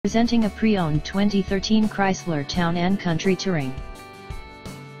Presenting a pre-owned 2013 Chrysler Town & Country Touring.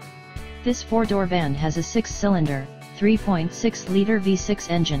 This four-door van has a six-cylinder, 3.6-liter V6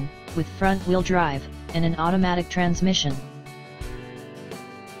 engine, with front-wheel drive, and an automatic transmission.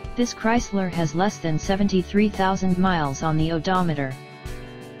 This Chrysler has less than 73,000 miles on the odometer.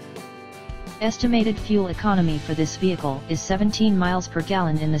 Estimated fuel economy for this vehicle is 17 miles per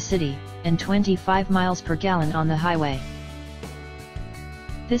gallon in the city, and 25 miles per gallon on the highway.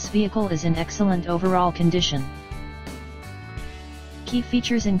 This vehicle is in excellent overall condition. Key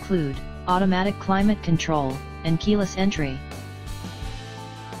features include automatic climate control and keyless entry.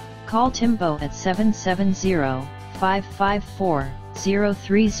 Call Timbo at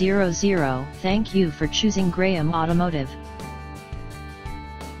 770-554-0300. Thank you for choosing Graham Automotive.